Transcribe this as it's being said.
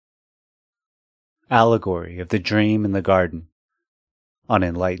Allegory of the Dream in the Garden on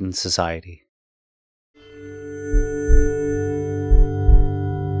Enlightened Society.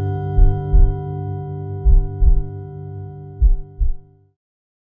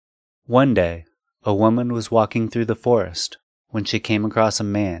 One day, a woman was walking through the forest when she came across a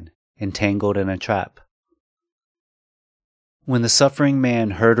man entangled in a trap. When the suffering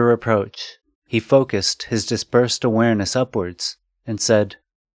man heard her approach, he focused his dispersed awareness upwards and said,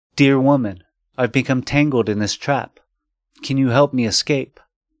 "Dear woman, I've become tangled in this trap. Can you help me escape?"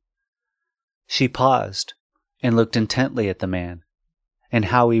 She paused and looked intently at the man and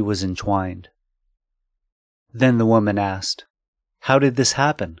how he was entwined. Then the woman asked, "How did this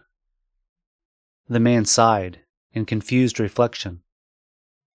happen?" The man sighed in confused reflection,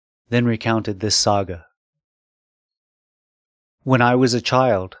 then recounted this saga. "When I was a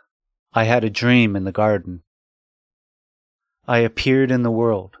child, I had a dream in the garden. I appeared in the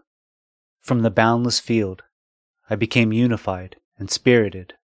world. From the boundless field, I became unified and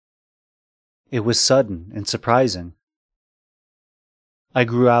spirited. It was sudden and surprising. I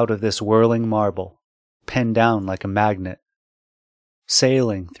grew out of this whirling marble, pinned down like a magnet,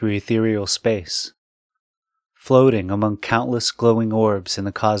 sailing through ethereal space, floating among countless glowing orbs in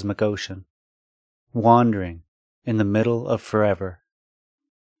the cosmic ocean, wandering in the middle of forever.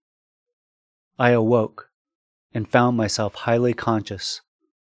 I awoke and found myself highly conscious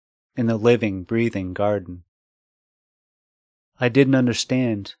in the living, breathing garden. I didn't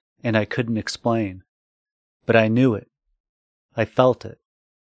understand and I couldn't explain, but I knew it. I felt it.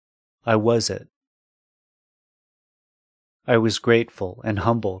 I was it. I was grateful and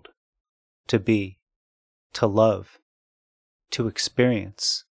humbled to be, to love, to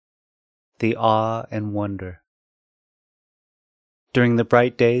experience the awe and wonder. During the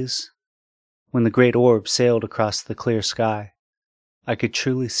bright days, when the great orb sailed across the clear sky, I could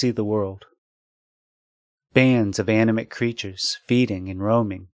truly see the world. Bands of animate creatures feeding and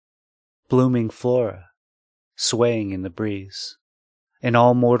roaming, blooming flora, swaying in the breeze, and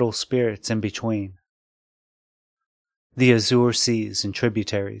all mortal spirits in between. The azure seas and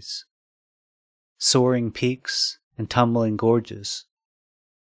tributaries, soaring peaks and tumbling gorges,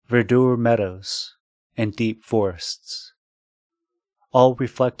 verdure meadows and deep forests, all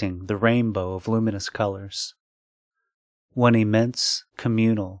reflecting the rainbow of luminous colors, one immense,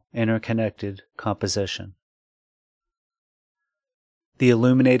 communal, interconnected composition. The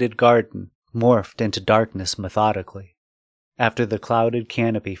illuminated garden morphed into darkness methodically, after the clouded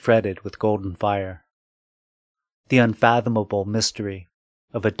canopy fretted with golden fire. The unfathomable mystery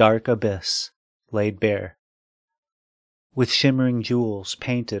of a dark abyss laid bare, with shimmering jewels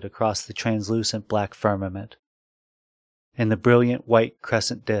painted across the translucent black firmament, and the brilliant white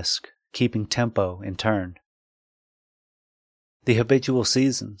crescent disk keeping tempo in turn. The habitual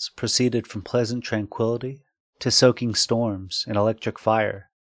seasons proceeded from pleasant tranquility to soaking storms and electric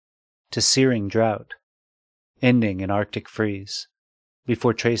fire, to searing drought, ending in Arctic freeze,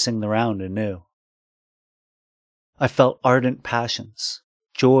 before tracing the round anew. I felt ardent passions,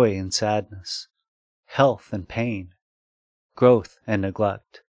 joy and sadness, health and pain, growth and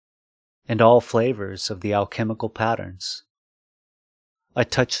neglect, and all flavors of the alchemical patterns. I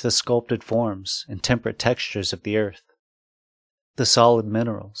touched the sculpted forms and temperate textures of the earth, the solid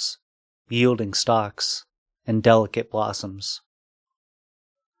minerals, yielding stalks, and delicate blossoms.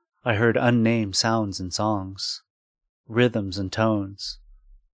 I heard unnamed sounds and songs, rhythms and tones,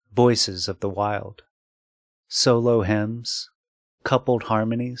 voices of the wild, solo hymns, coupled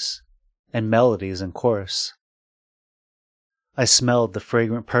harmonies, and melodies in chorus. I smelled the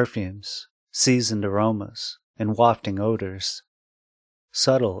fragrant perfumes, seasoned aromas, and wafting odors,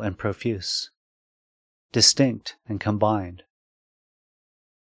 subtle and profuse, distinct and combined.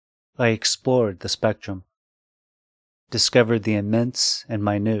 I explored the spectrum, discovered the immense and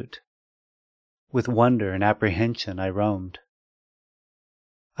minute. With wonder and apprehension I roamed.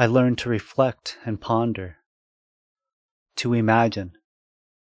 I learned to reflect and ponder, to imagine,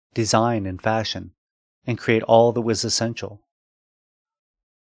 design and fashion, and create all that was essential.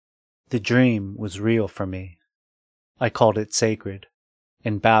 The dream was real for me. I called it sacred,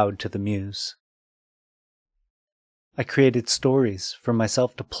 and bowed to the muse. I created stories for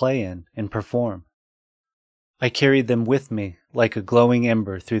myself to play in and perform. I carried them with me like a glowing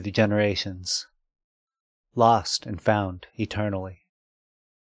ember through the generations, lost and found eternally.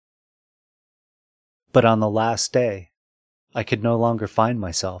 But on the last day, I could no longer find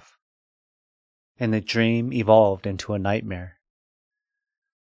myself, and the dream evolved into a nightmare.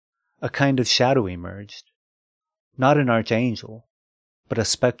 A kind of shadow emerged, not an archangel, but a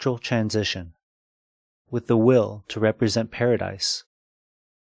spectral transition, with the will to represent paradise.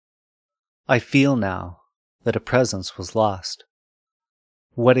 I feel now that a presence was lost.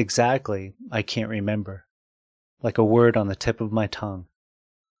 What exactly, I can't remember, like a word on the tip of my tongue.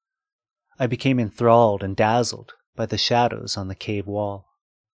 I became enthralled and dazzled by the shadows on the cave wall.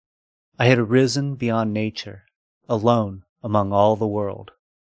 I had arisen beyond nature, alone among all the world,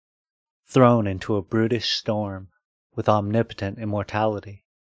 thrown into a brutish storm with omnipotent immortality.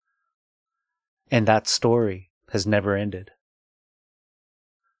 And that story has never ended.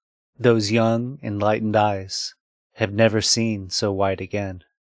 Those young, enlightened eyes have never seen so white again.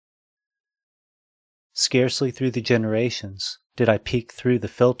 Scarcely through the generations did I peek through the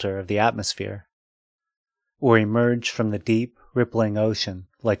filter of the atmosphere, or emerge from the deep, rippling ocean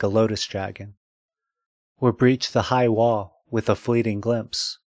like a lotus dragon, or breach the high wall with a fleeting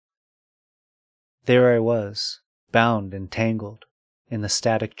glimpse. There I was, bound and tangled in the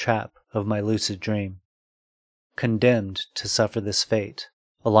static trap of my lucid dream, condemned to suffer this fate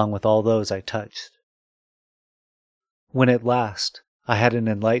along with all those I touched. When at last I had an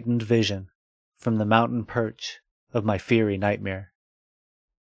enlightened vision from the mountain perch of my fiery nightmare,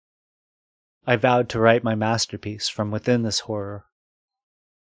 I vowed to write my masterpiece from within this horror,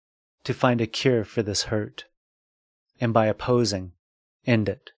 to find a cure for this hurt, and by opposing, end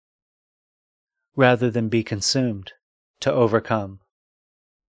it, rather than be consumed, to overcome.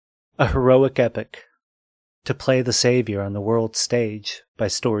 A heroic epic, to play the savior on the world's stage by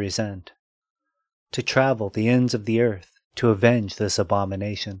story's end, to travel the ends of the earth to avenge this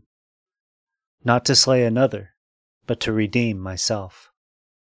abomination, not to slay another, but to redeem myself.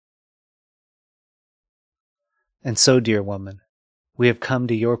 And so, dear woman, we have come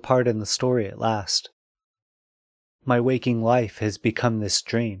to your part in the story at last. My waking life has become this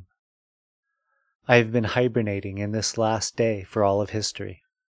dream. I have been hibernating in this last day for all of history.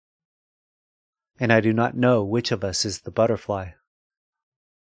 And I do not know which of us is the butterfly.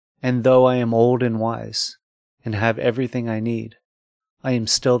 And though I am old and wise, and have everything I need, I am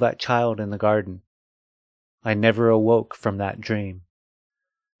still that child in the garden. I never awoke from that dream,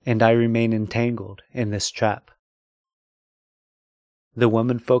 and I remain entangled in this trap. The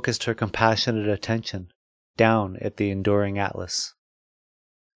woman focused her compassionate attention down at the enduring atlas.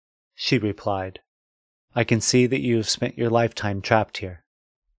 She replied, I can see that you have spent your lifetime trapped here,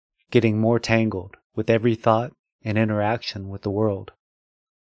 getting more tangled with every thought and interaction with the world.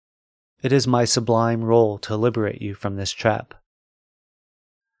 It is my sublime role to liberate you from this trap.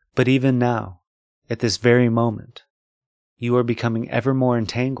 But even now, at this very moment, you are becoming ever more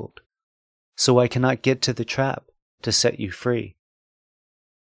entangled, so I cannot get to the trap to set you free.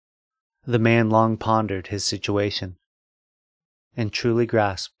 The man long pondered his situation, and truly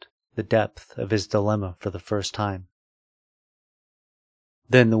grasped the depth of his dilemma for the first time.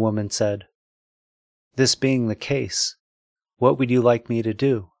 Then the woman said, This being the case, what would you like me to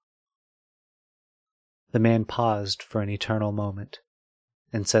do? The man paused for an eternal moment,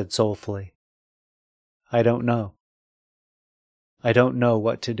 and said soulfully, I don't know. I don't know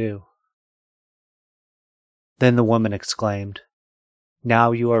what to do. Then the woman exclaimed,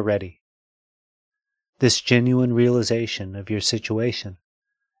 Now you are ready. This genuine realization of your situation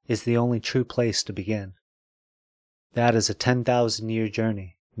is the only true place to begin. That is a 10,000-year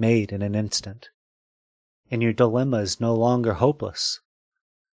journey made in an instant, and your dilemma is no longer hopeless.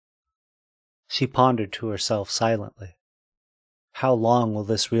 She pondered to herself silently. How long will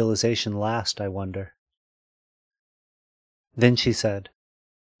this realization last, I wonder? Then she said,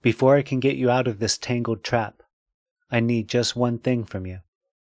 Before I can get you out of this tangled trap, I need just one thing from you.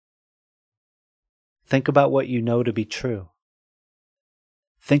 Think about what you know to be true.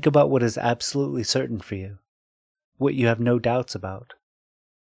 Think about what is absolutely certain for you, what you have no doubts about.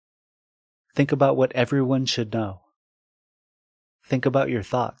 Think about what everyone should know. Think about your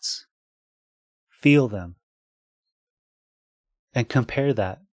thoughts. Feel them. And compare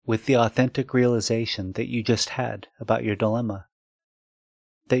that with the authentic realization that you just had about your dilemma,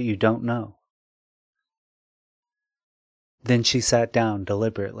 that you don't know. Then she sat down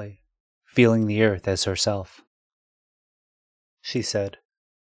deliberately, feeling the earth as herself. She said,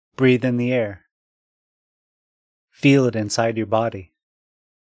 Breathe in the air. Feel it inside your body.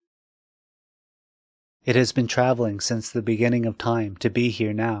 It has been traveling since the beginning of time to be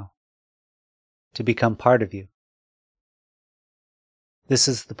here now, to become part of you. This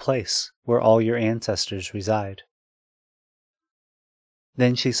is the place where all your ancestors reside.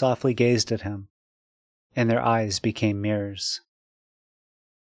 Then she softly gazed at him, and their eyes became mirrors.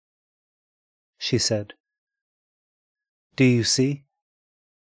 She said, Do you see?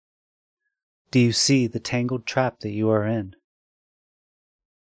 Do you see the tangled trap that you are in?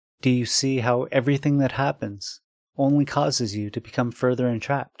 Do you see how everything that happens only causes you to become further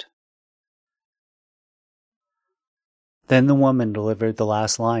entrapped? Then the woman delivered the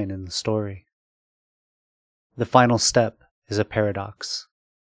last line in the story. The final step is a paradox.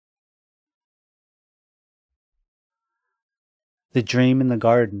 The dream in the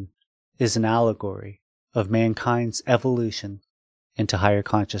garden is an allegory of mankind's evolution into higher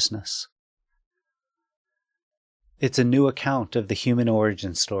consciousness. It's a new account of the human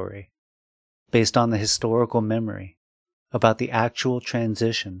origin story, based on the historical memory about the actual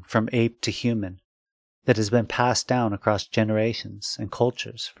transition from ape to human that has been passed down across generations and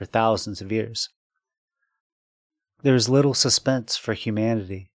cultures for thousands of years. There is little suspense for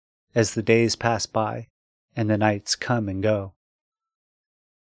humanity as the days pass by and the nights come and go.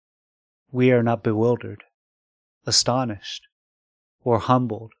 We are not bewildered, astonished, or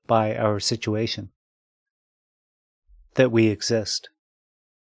humbled by our situation. That we exist.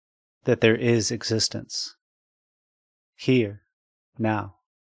 That there is existence. Here, now.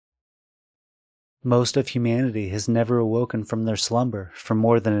 Most of humanity has never awoken from their slumber for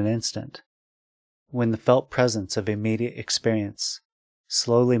more than an instant, when the felt presence of immediate experience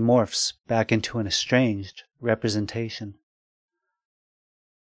slowly morphs back into an estranged representation.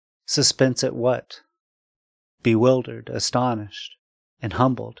 Suspense at what? Bewildered, astonished, and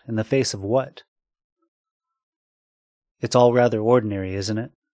humbled in the face of what? It's all rather ordinary, isn't it?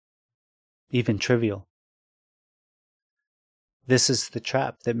 Even trivial. This is the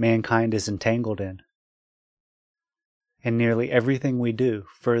trap that mankind is entangled in. And nearly everything we do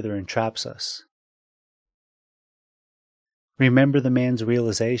further entraps us. Remember the man's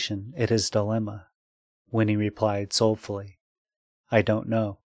realization at his dilemma when he replied soulfully, "I don't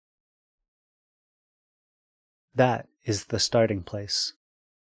know." That is the starting place.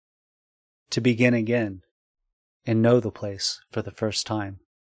 To begin again and know the place for the first time.